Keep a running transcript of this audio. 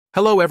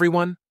Hello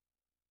everyone!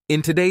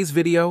 In today's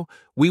video,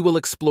 we will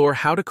explore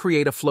how to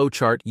create a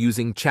flowchart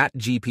using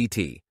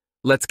ChatGPT.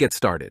 Let's get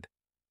started.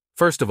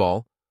 First of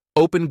all,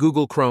 open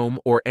Google Chrome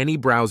or any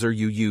browser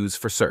you use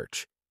for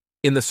search.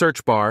 In the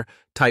search bar,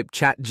 type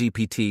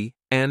ChatGPT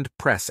and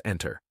press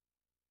Enter.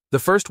 The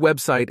first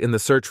website in the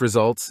search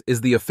results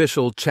is the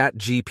official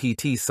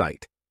ChatGPT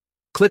site.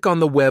 Click on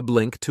the web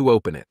link to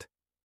open it.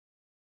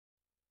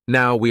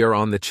 Now we are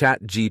on the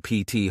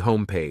ChatGPT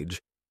homepage.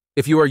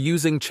 If you are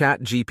using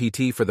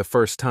ChatGPT for the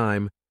first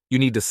time, you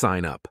need to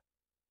sign up.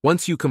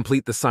 Once you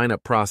complete the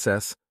sign-up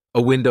process,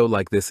 a window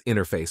like this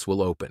interface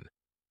will open.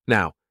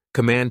 Now,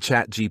 command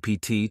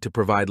ChatGPT to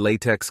provide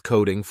LaTeX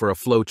coding for a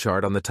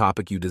flowchart on the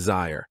topic you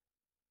desire.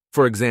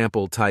 For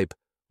example, type,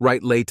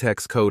 "Write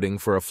LaTeX coding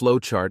for a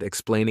flowchart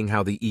explaining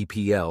how the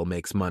EPL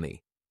makes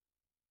money."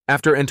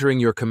 After entering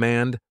your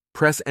command,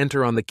 press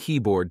Enter on the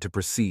keyboard to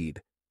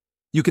proceed.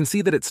 You can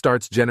see that it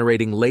starts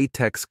generating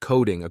LaTeX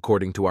coding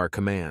according to our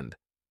command.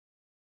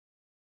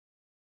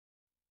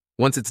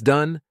 Once it's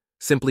done,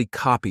 simply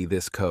copy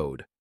this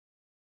code.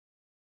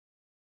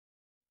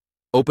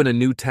 Open a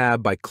new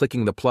tab by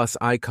clicking the plus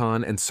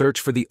icon and search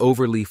for the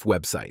Overleaf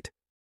website.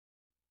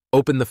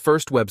 Open the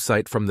first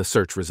website from the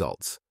search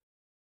results.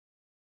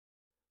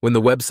 When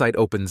the website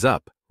opens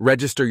up,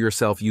 register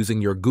yourself using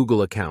your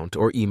Google account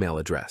or email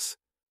address.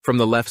 From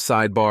the left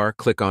sidebar,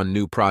 click on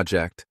New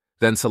Project,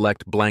 then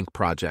select Blank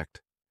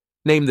Project.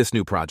 Name this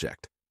new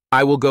project.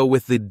 I will go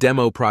with the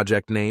demo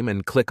project name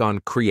and click on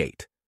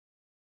Create.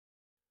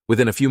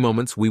 Within a few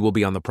moments, we will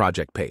be on the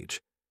project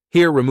page.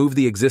 Here, remove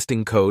the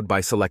existing code by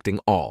selecting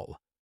All.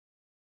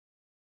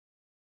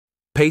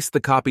 Paste the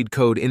copied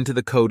code into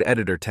the Code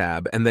Editor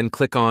tab and then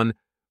click on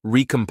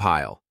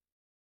Recompile.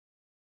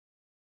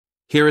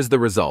 Here is the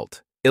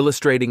result,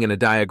 illustrating in a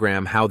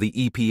diagram how the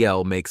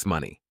EPL makes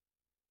money.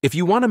 If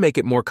you want to make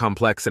it more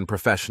complex and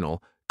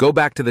professional, go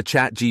back to the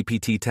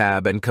ChatGPT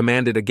tab and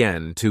command it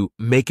again to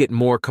make it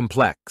more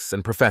complex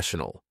and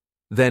professional.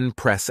 Then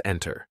press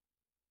Enter.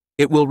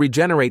 It will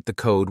regenerate the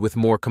code with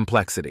more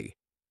complexity.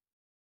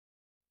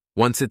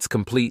 Once it's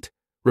complete,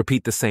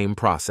 repeat the same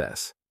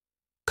process.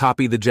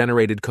 Copy the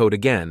generated code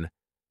again,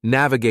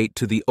 navigate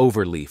to the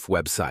Overleaf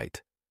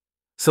website.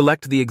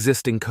 Select the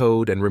existing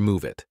code and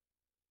remove it.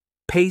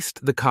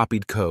 Paste the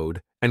copied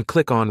code and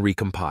click on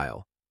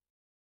Recompile.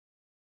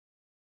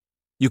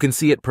 You can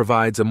see it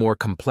provides a more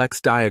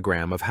complex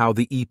diagram of how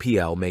the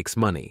EPL makes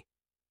money.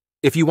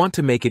 If you want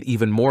to make it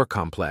even more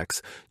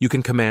complex, you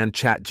can command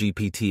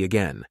ChatGPT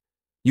again.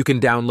 You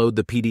can download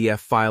the PDF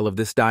file of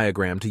this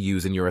diagram to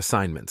use in your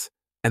assignments.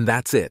 And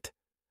that's it.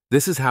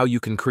 This is how you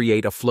can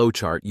create a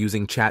flowchart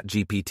using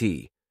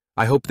ChatGPT.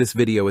 I hope this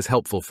video is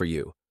helpful for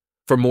you.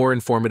 For more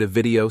informative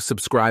videos,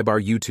 subscribe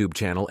our YouTube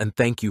channel and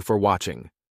thank you for watching.